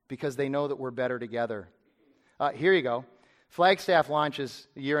because they know that we're better together. Here you go. Flagstaff launches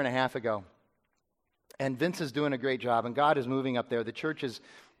a year and a half ago. And Vince is doing a great job, and God is moving up there. The church is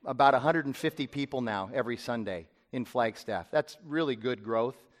about 150 people now every Sunday in Flagstaff. That's really good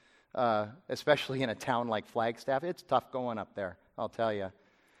growth. Especially in a town like Flagstaff. It's tough going up there, I'll tell you.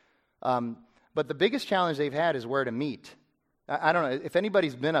 But the biggest challenge they've had is where to meet. I don't know, if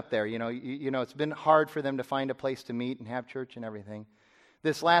anybody's been up there, you know, it's been hard for them to find a place to meet and have church and everything.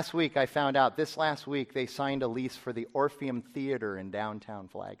 This last week, I found out, they signed a lease for the Orpheum Theater in downtown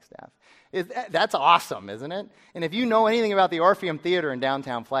Flagstaff. That's awesome, isn't it? And if you know anything about the Orpheum Theater in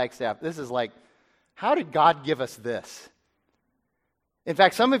downtown Flagstaff, this is like, how did God give us this? In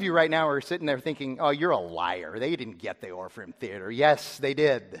fact, some of you right now are sitting there thinking, oh, you're a liar. They didn't get the Orpheum Theater. Yes, they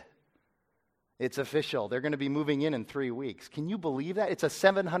did. It's official. They're going to be moving in 3 weeks. Can you believe that? It's a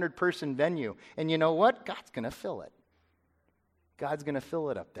 700-person venue. And you know what? God's going to fill it. God's going to fill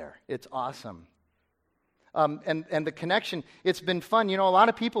it up there. It's awesome. And the connection, it's been fun. You know, a lot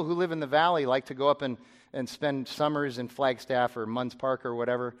of people who live in the valley like to go up and spend summers in Flagstaff or Munns Park or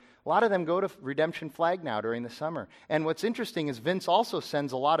whatever. A lot of them go to Redemption Flag now during the summer. And what's interesting is Vince also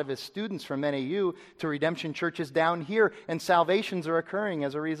sends a lot of his students from NAU to Redemption churches down here, and salvations are occurring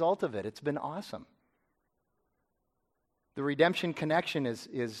as a result of it. It's been awesome. The Redemption connection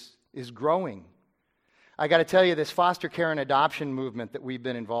is growing. I got to tell you, this foster care and adoption movement that we've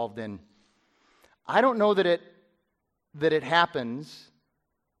been involved in, I don't know that it happens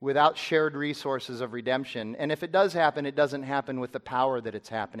without shared resources of redemption. And if it does happen, it doesn't happen with the power that it's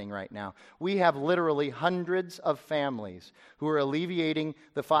happening right now. We have literally hundreds of families who are alleviating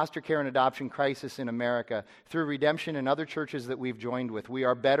the foster care and adoption crisis in America through Redemption and other churches that we've joined with. We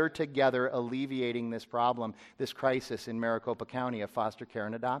are better together alleviating this problem, this crisis in Maricopa County of foster care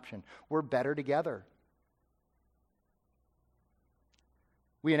and adoption. We're better together.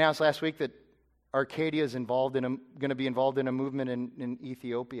 We announced last week that Arcadia is going to be involved in a movement in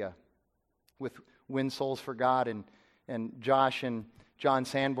Ethiopia with Win Souls for God, and Josh and John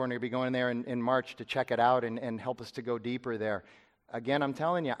Sanborn are going to be going there in March to check it out and help us to go deeper there. Again, I'm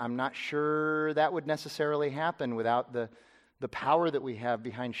telling you, I'm not sure that would necessarily happen without the power that we have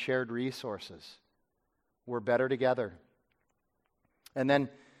behind shared resources. We're better together. And then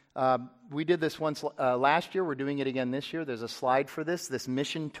we did this once last year. We're doing it again this year. There's a slide for this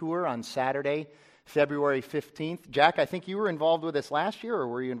mission tour on Saturday, February 15th. Jack, I think you were involved with this last year, or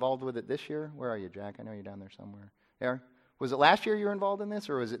were you involved with it this year? Where are you, Jack? I know you're down there somewhere. There? Was it last year you were involved in this,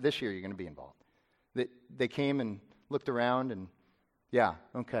 or was it this year you're going to be involved? They came and looked around, and yeah,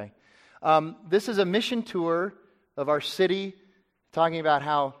 okay. This is a mission tour of our city, talking about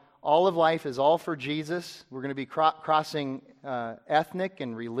how all of life is all for Jesus. We're going to be crossing ethnic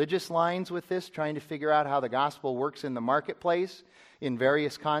and religious lines with this, trying to figure out how the gospel works in the marketplace in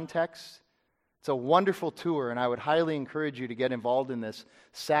various contexts. It's a wonderful tour, and I would highly encourage you to get involved in this.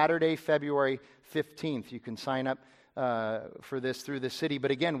 Saturday, February 15th. You can sign up for this through the city. But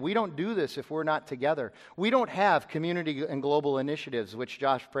again, we don't do this if we're not together. We don't have community and global initiatives, which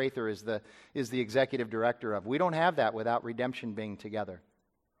Josh Prather is the executive director of. We don't have that without Redemption being together.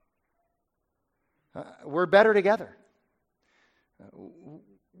 We're better together.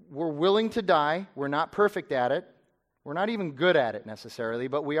 We're willing to die. We're not perfect at it. We're not even good at it necessarily,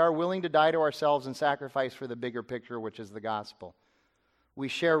 but we are willing to die to ourselves and sacrifice for the bigger picture, which is the gospel. We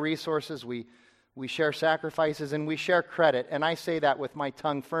share resources, we share sacrifices, and we share credit. And I say that with my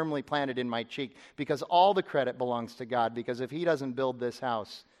tongue firmly planted in my cheek, because all the credit belongs to God, because if He doesn't build this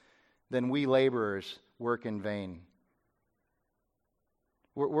house, then we laborers work in vain.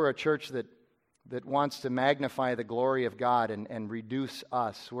 We're a church that wants to magnify the glory of God and reduce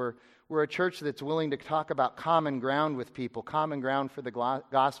us. We're a church that's willing to talk about common ground with people, common ground for the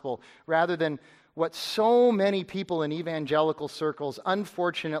gospel, rather than what so many people in evangelical circles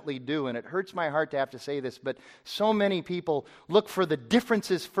unfortunately do. And it hurts my heart to have to say this, but so many people look for the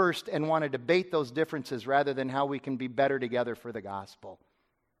differences first and want to debate those differences rather than how we can be better together for the gospel.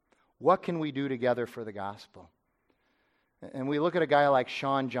 What can we do together for the gospel? And we look at a guy like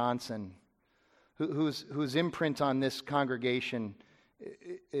Sean Johnson, whose imprint on this congregation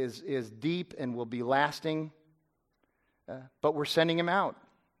is deep and will be lasting, but we're sending him out.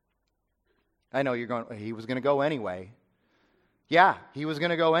 I know you're going, he was going to go anyway. Yeah, he was going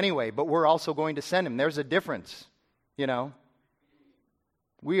to go anyway, but we're also going to send him. There's a difference, you know.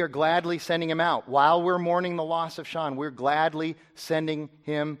 We are gladly sending him out. While we're mourning the loss of Sean, we're gladly sending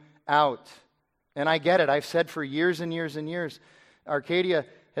him out. And I get it. I've said for years and years and years, Arcadia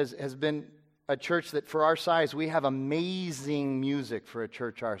has been a church that for our size, we have amazing music for a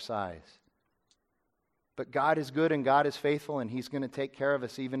church our size. But God is good and God is faithful, and He's going to take care of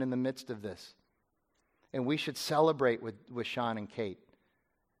us even in the midst of this. And we should celebrate with Sean and Kate,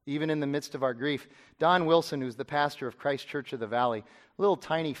 even in the midst of our grief. Don Wilson, who's the pastor of Christ Church of the Valley, a little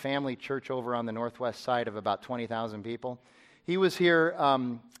tiny family church over on the northwest side of about 20,000 people. He was here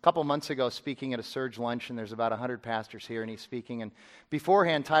a couple months ago speaking at a Surge lunch, and there's about 100 pastors here, and he's speaking. And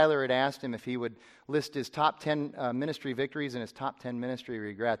beforehand, Tyler had asked him if he would list his top 10 ministry victories and his top 10 ministry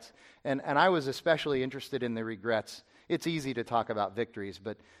regrets. And I was especially interested in the regrets. It's easy to talk about victories,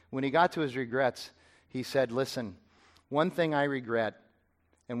 but when he got to his regrets, he said, listen, one thing I regret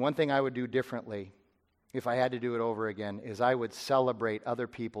and one thing I would do differently if I had to do it over again is I would celebrate other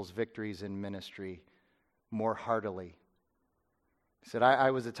people's victories in ministry more heartily. He said,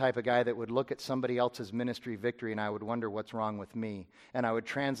 I was the type of guy that would look at somebody else's ministry victory and I would wonder what's wrong with me. And I would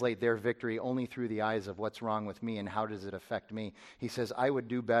translate their victory only through the eyes of what's wrong with me and how does it affect me. He says, I would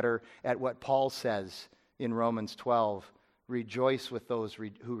do better at what Paul says in Romans 12, rejoice with those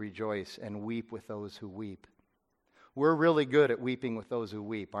who rejoice and weep with those who weep. We're really good at weeping with those who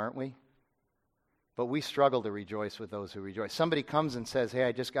weep, aren't we? But we struggle to rejoice with those who rejoice. Somebody comes and says, hey,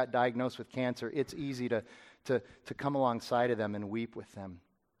 I just got diagnosed with cancer. It's easy to come alongside of them and weep with them.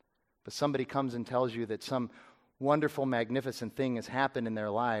 But somebody comes and tells you that some wonderful, magnificent thing has happened in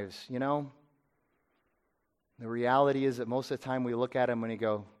their lives. You know, the reality is that most of the time we look at them and we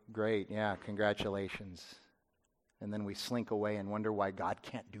go, great, yeah, congratulations. And then we slink away and wonder why God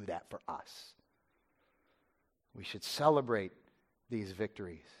can't do that for us. We should celebrate these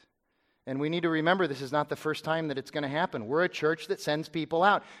victories. And we need to remember this is not the first time that it's going to happen. We're a church that sends people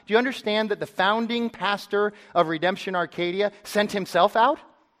out. Do you understand that the founding pastor of Redemption Arcadia sent himself out?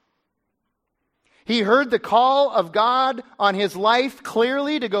 He heard the call of God on his life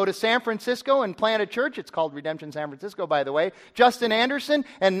clearly to go to San Francisco and plant a church. It's called Redemption San Francisco, by the way. Justin Anderson,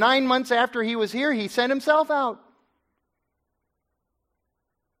 and 9 months after he was here, he sent himself out.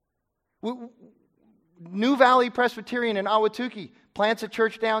 New Valley Presbyterian in Ahwatukee plants a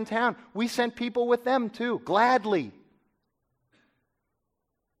church downtown. We sent people with them too, gladly.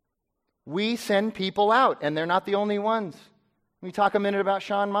 We send people out, and they're not the only ones. Let me talk a minute about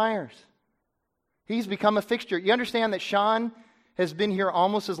Sean Myers. He's become a fixture. You understand that Sean has been here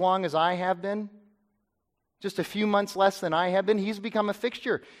almost as long as I have been? Just a few months less than I have been. He's become a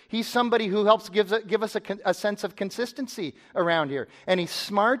fixture. He's somebody who helps give us a sense of consistency around here. And he's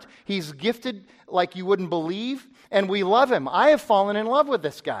smart. He's gifted like you wouldn't believe. And we love him. I have fallen in love with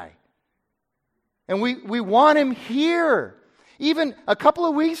this guy. And we want him here. Even a couple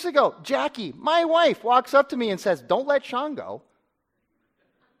of weeks ago, Jackie, my wife, walks up to me and says, don't let Sean go.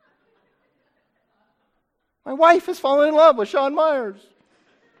 My wife has fallen in love with Sean Myers.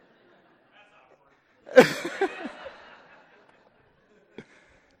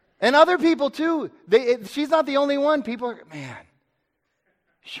 And other people too. She's not the only one. People are, man,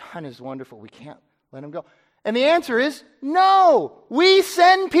 Sean is wonderful. We can't let him go. And the answer is no. We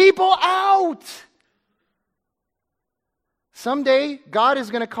send people out. Someday, God is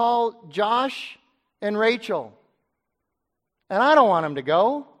going to call Josh and Rachel. And I don't want them to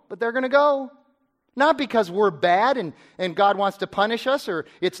go, but they're going to go. Not because we're bad and God wants to punish us or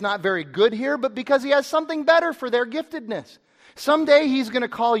it's not very good here, but because He has something better for their giftedness. Someday He's going to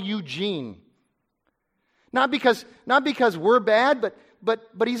call Eugene. Not because we're bad,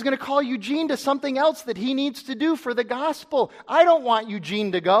 but He's going to call Eugene to something else that he needs to do for the gospel. I don't want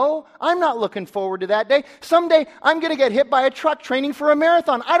Eugene to go. I'm not looking forward to that day. Someday I'm going to get hit by a truck training for a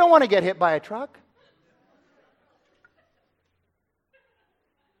marathon. I don't want to get hit by a truck.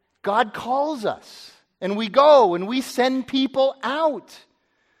 God calls us, and we go, and we send people out.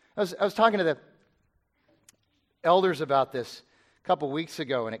 I was talking to the elders about this a couple weeks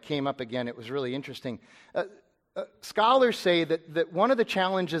ago, and it came up again. It was really interesting. Scholars say that one of the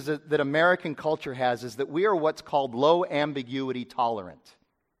challenges that American culture has is that we are what's called low ambiguity tolerant.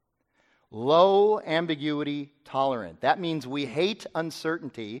 Low ambiguity tolerant. That means we hate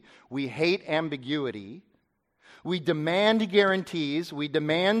uncertainty, we hate ambiguity, we demand guarantees, we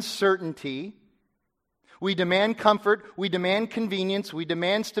demand certainty, we demand comfort, we demand convenience, we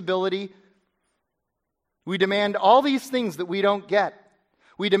demand stability, we demand all these things that we don't get.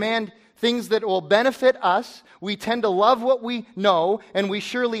 We demand things that will benefit us. We tend to love what we know, and we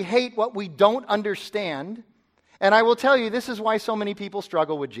surely hate what we don't understand. And I will tell you, this is why so many people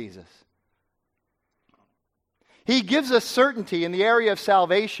struggle with Jesus. He gives us certainty in the area of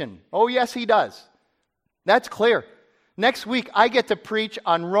salvation. Oh, yes, He does. That's clear. Next week, I get to preach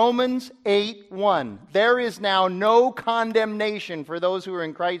on Romans 8:1. There is now no condemnation for those who are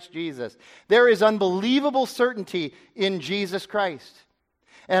in Christ Jesus. There is unbelievable certainty in Jesus Christ.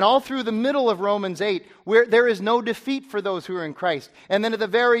 And all through the middle of Romans 8, where there is no defeat for those who are in Christ. And then at the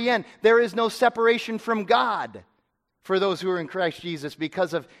very end, there is no separation from God for those who are in Christ Jesus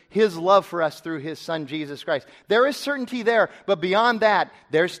because of His love for us through His Son, Jesus Christ. There is certainty there, but beyond that,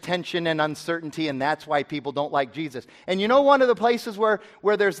 there's tension and uncertainty, and that's why people don't like Jesus. And you know, one of the places where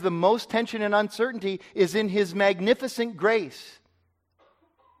there's the most tension and uncertainty is in His magnificent grace.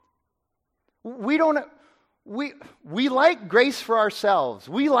 We like grace for ourselves.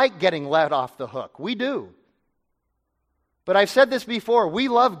 We like getting let off the hook. We do. But I've said this before, we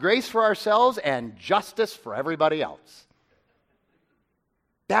love grace for ourselves and justice for everybody else.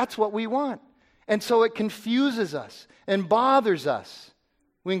 That's what we want. And so it confuses us and bothers us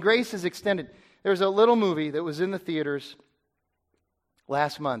when grace is extended. There's a little movie that was in the theaters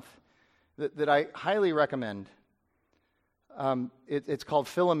last month that I highly recommend. It's called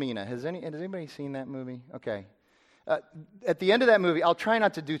Philomena. Has anybody seen that movie? Okay. At the end of that movie, I'll try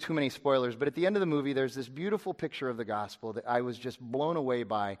not to do too many spoilers, but at the end of the movie, there's this beautiful picture of the gospel that I was just blown away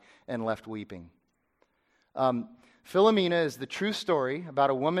by and left weeping. Philomena is the true story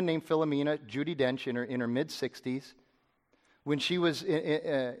about a woman named Philomena, Judi Dench, in her mid-60s. When she was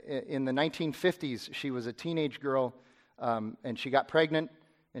in the 1950s, she was a teenage girl, and she got pregnant,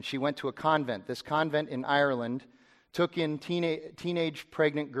 and she went to a convent. This convent in Ireland took in teenage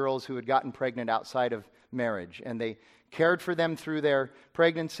pregnant girls who had gotten pregnant outside of marriage, and they cared for them through their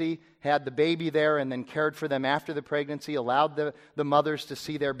pregnancy, had the baby there, and then cared for them after the pregnancy, allowed the mothers to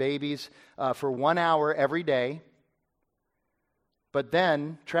see their babies for 1 hour every day. But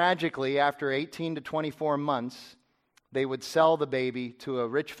then, tragically, after 18 to 24 months, they would sell the baby to a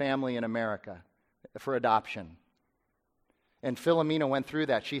rich family in America for adoption. And Philomena went through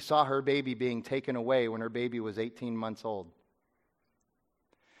that. She saw her baby being taken away when her baby was 18 months old.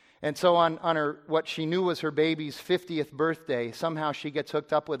 And so on her, what she knew was her baby's 50th birthday, somehow she gets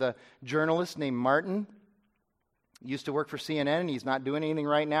hooked up with a journalist named Martin. He used to work for CNN, and he's not doing anything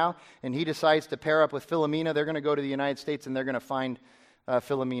right now. And he decides to pair up with Philomena. They're going to go to the United States, and they're going to find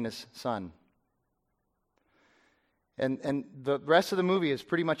Philomena's son. And the rest of the movie is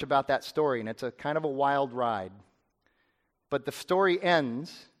pretty much about that story, and it's a kind of a wild ride. But the story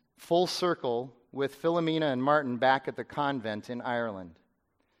ends full circle with Philomena and Martin back at the convent in Ireland.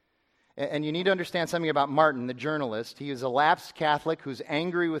 And you need to understand something about Martin, the journalist. He is a lapsed Catholic who's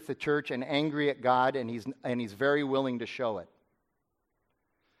angry with the church and angry at God, and he's very willing to show it.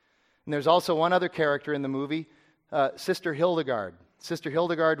 And there's also one other character in the movie, Sister Hildegard. Sister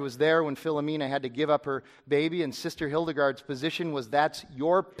Hildegard was there when Philomena had to give up her baby, and Sister Hildegard's position was that's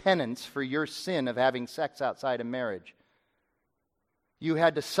your penance for your sin of having sex outside of marriage. You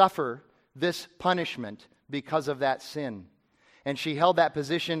had to suffer this punishment because of that sin. And she held that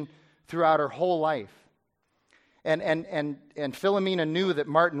position throughout her whole life. And Philomena knew that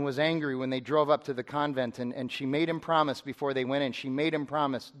Martin was angry when they drove up to the convent, and she made him promise before they went in. She made him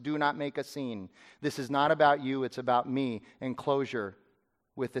promise, do not make a scene. This is not about you, it's about me and closure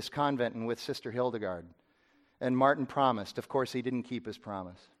with this convent and with Sister Hildegard. And Martin promised. Of course, he didn't keep his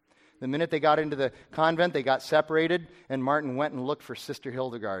promise. The minute they got into the convent, they got separated, and Martin went and looked for Sister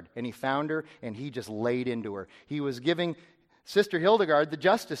Hildegard. And he found her, and he just laid into her. He was giving Sister Hildegard the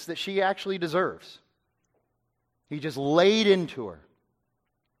justice that she actually deserves. He just laid into her.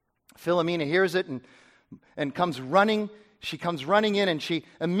 Philomena hears it and comes running. She comes running in, and she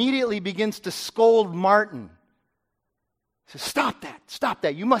immediately begins to scold Martin. She says, stop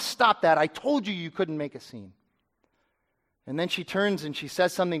that. You must stop that. I told you you couldn't make a scene. And then she turns and she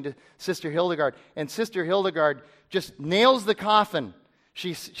says something to Sister Hildegard, and Sister Hildegard just nails the coffin.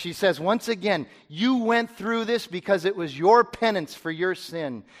 She says, once again, you went through this because it was your penance for your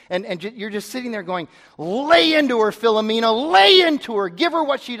sin. And you're just sitting there going, lay into her, Philomena, lay into her. Give her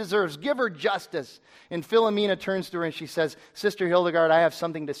what she deserves. Give her justice. And Philomena turns to her and she says, Sister Hildegard, I have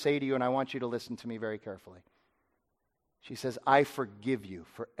something to say to you and I want you to listen to me very carefully. She says, I forgive you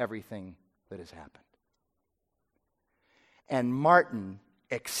for everything that has happened. And Martin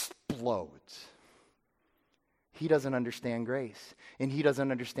explodes. He doesn't understand grace, and he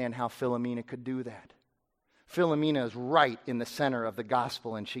doesn't understand how Philomena could do that. Philomena is right in the center of the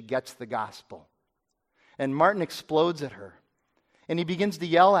gospel, and she gets the gospel. And Martin explodes at her, and he begins to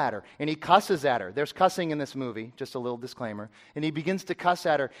yell at her, and he cusses at her. There's cussing in this movie, just a little disclaimer. And he begins to cuss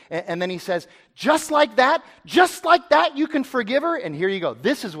at her, and then he says, just like that, you can forgive her? And here you go.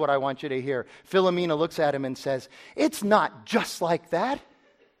 This is what I want you to hear. Philomena looks at him and says, it's not just like that.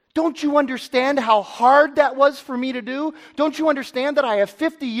 Don't you understand how hard that was for me to do? Don't you understand that I have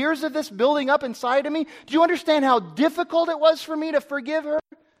 50 years of this building up inside of me? Do you understand how difficult it was for me to forgive her?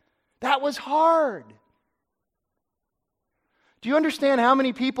 That was hard. Do you understand how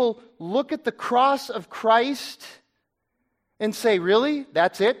many people look at the cross of Christ and say, really?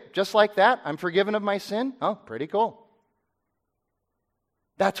 That's it? Just like that? I'm forgiven of my sin? Oh, pretty cool.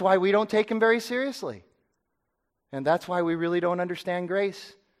 That's why we don't take him very seriously. And that's why we really don't understand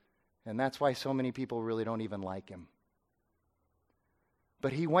grace. And that's why so many people really don't even like him.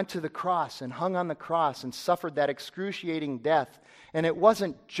 But he went to the cross and hung on the cross and suffered that excruciating death. And it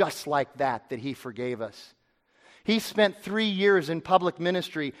wasn't just like that he forgave us. He spent 3 years in public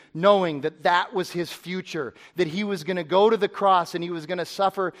ministry knowing that that was his future, that he was going to go to the cross and he was going to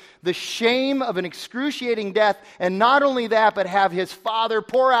suffer the shame of an excruciating death. And not only that, but have his Father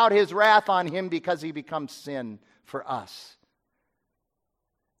pour out his wrath on him because he becomes sin for us.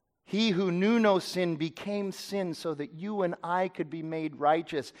 He who knew no sin became sin so that you and I could be made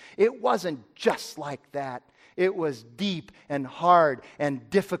righteous. It wasn't just like that. It was deep and hard and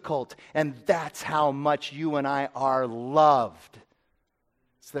difficult. And that's how much you and I are loved.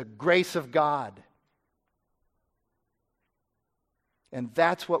 It's the grace of God. And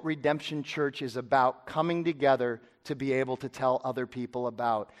that's what Redemption Church is about, coming together to be able to tell other people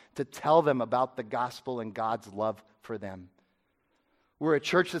about, to tell them about the gospel and God's love for them. We're a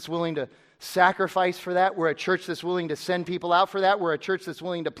church that's willing to sacrifice for that. We're a church that's willing to send people out for that. We're a church that's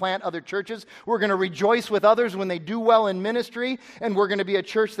willing to plant other churches. We're going to rejoice with others when they do well in ministry. And we're going to be a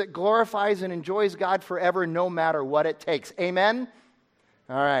church that glorifies and enjoys God forever, no matter what it takes. Amen?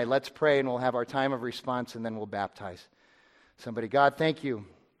 All right, let's pray and we'll have our time of response and then we'll baptize somebody. God, thank you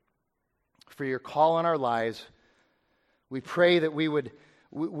for your call on our lives. We pray that we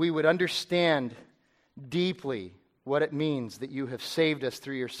would understand deeply what it means that you have saved us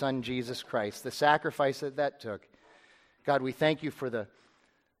through your Son, Jesus Christ, the sacrifice that took. God, we thank you for the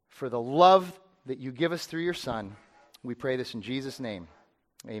love that you give us through your Son. We pray this in Jesus' name.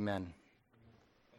 Amen.